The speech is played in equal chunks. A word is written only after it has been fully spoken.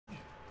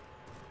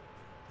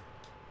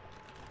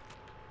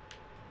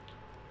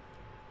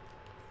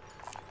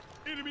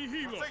Enemy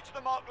helo. Proceed to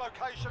the marked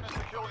location and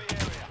secure the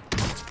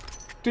area.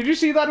 Did you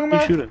see that, Umar?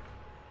 Who's shooting?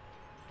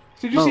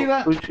 Did you see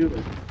that? Who's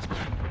shooting?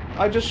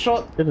 I just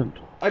shot. Didn't.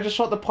 I just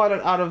shot the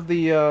pilot out of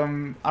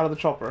the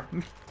chopper.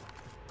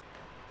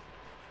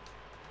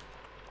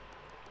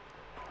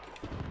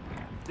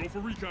 Go for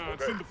recon.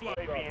 Send the fly.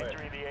 UAV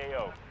entering the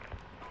AO.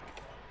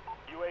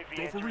 UAV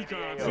Go for entering recon.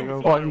 the There Send you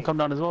the go. Oh, I fly. can come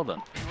down as well then.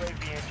 UAV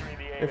entering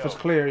the AO. If it's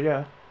clear,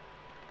 yeah.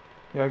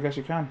 Yeah, I guess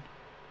you can.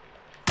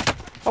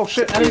 Oh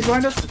shit! Enemies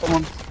behind us.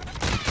 Someone.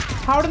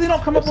 How did they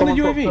not come up on the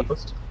Someone UAV?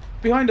 focused.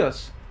 Behind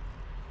us.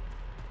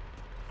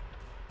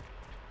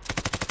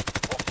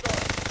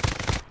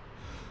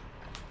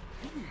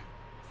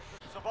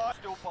 Survive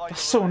still by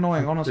That's so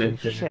annoying, honestly.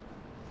 Yeah. Shit.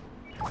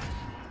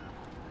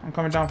 I'm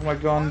coming down for my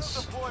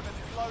guns. Deployment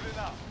is loading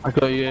up. I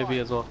got a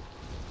UAV as well.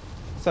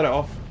 Set it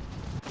off.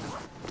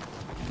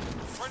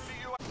 Friendly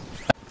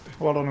UAV.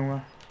 Well done,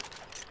 Umar.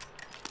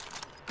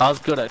 I was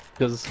good at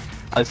because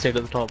I stayed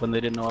at the top and they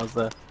didn't know I was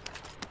there.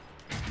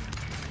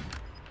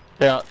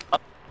 Yeah.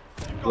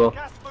 You've Well. got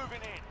gas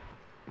moving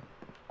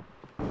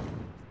in.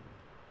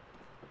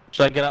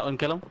 Should I get out and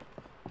kill him?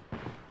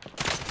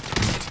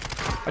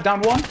 I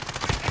downed one.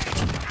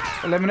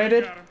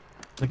 Eliminated. Got him.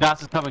 The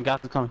gas is coming.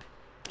 Gas is coming.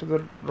 To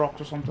the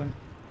rocks or something.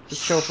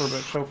 Just chill for a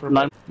bit. Chill for a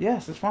Nine. bit.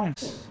 Yes, it's fine.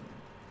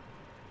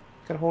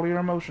 Get a hold of your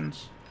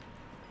emotions.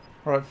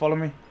 All right, follow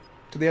me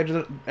to the edge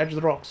of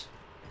the rocks.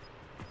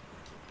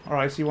 All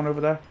right, I see one over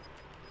there.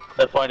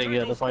 They're fighting.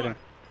 Yeah, they're fighting.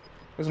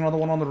 There's another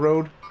one on the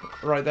road,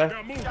 right there.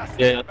 Got moving.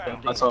 Yeah,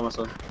 I saw him. I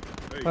saw him.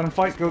 Let them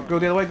fight. Go the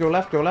other way. Go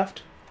left. Go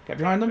left. Get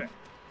behind them.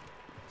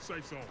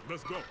 Safe zone.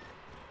 Let's go.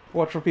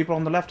 Watch for people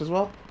on the left as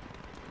well.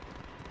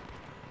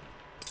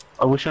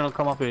 I wish I had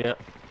come up here yet.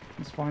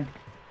 It's fine.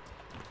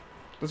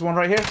 There's one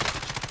right here.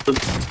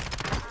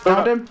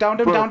 Downed him. Downed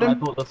him. Bro, Downed I him.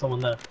 thought there's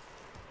someone there.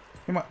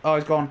 He might. Oh,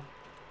 he's gone.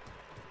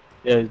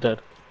 Yeah, he's dead.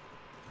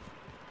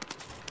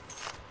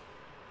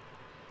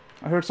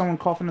 I heard someone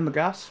coughing in the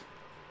gas.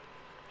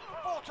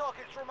 4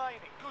 targets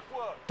remaining. Good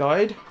work.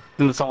 Died.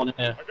 And there's someone in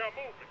here. I got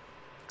movement.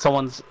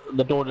 Someone's.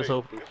 The door just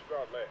opened.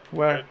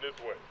 Where? Heading this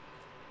way.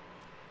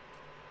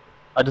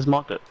 I just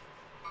marked it.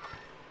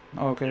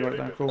 Oh, okay, right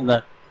there. Cool. In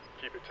there.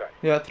 Keep it tight.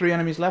 Yeah, 3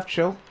 enemies left.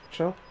 Chill.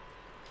 Chill.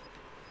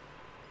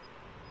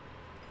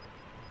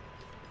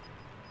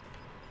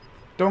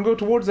 Don't go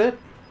towards it.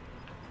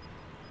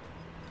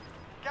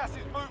 Gas is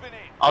moving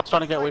in. I was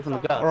trying to get away from the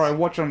gas. Alright,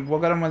 watch them. We'll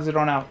get them as they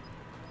run out.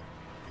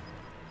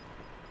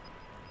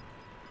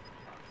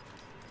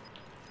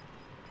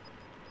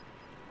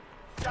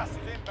 Gas is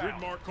Grid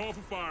inbound. mark. Call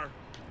for fire.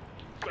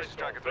 Safe zone.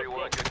 Striker Let's 3-1,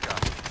 go. good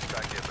copy.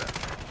 Back here,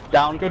 back.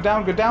 Down. Go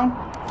down. Go down.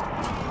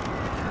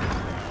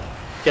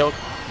 Killed.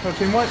 No,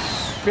 team white.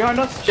 Behind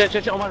us.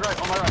 Shit. On my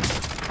right. On my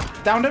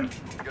right. Downed him.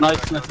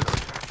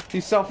 Nice.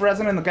 He's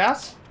self-resing in the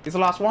gas. He's the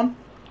last one.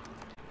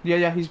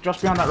 Yeah, he's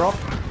just behind that rock.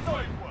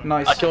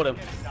 Nice. I killed him.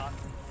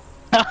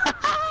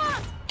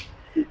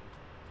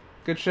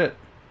 Good shit.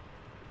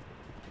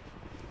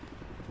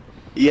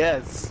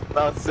 Yes.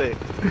 That was sick.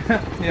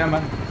 Yeah,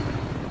 man.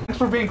 Thanks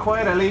for being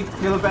quiet, Ellie.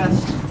 You're the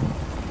best.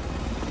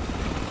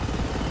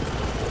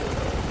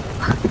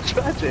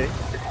 Tragic.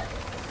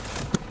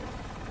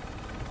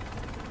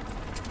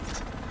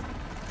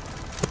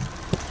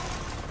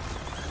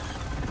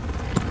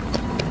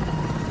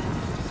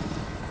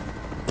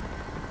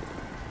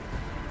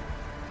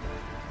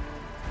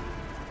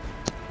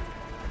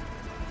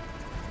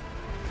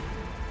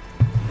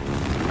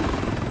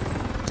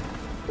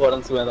 Well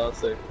done, Sumaya, that was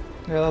sick.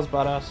 Yeah, that was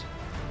badass.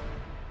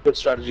 Good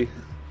strategy.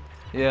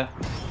 Yeah.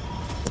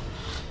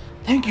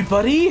 Thank you,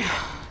 buddy.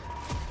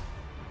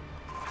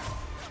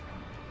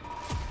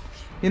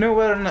 You know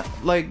when,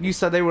 like, you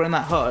said they were in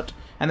that hut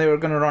and they were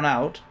gonna run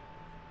out?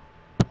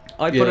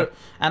 I put Yeah. it,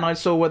 and I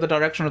saw where the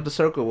direction of the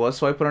circle was,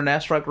 so I put an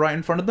airstrike right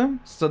in front of them,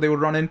 so they would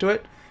run into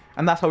it,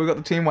 and that's how we got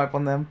the team wipe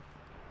on them.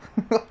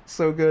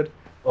 So good.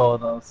 Oh,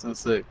 that was so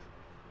sick.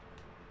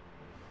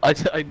 I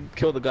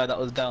killed the guy that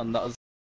was down. That was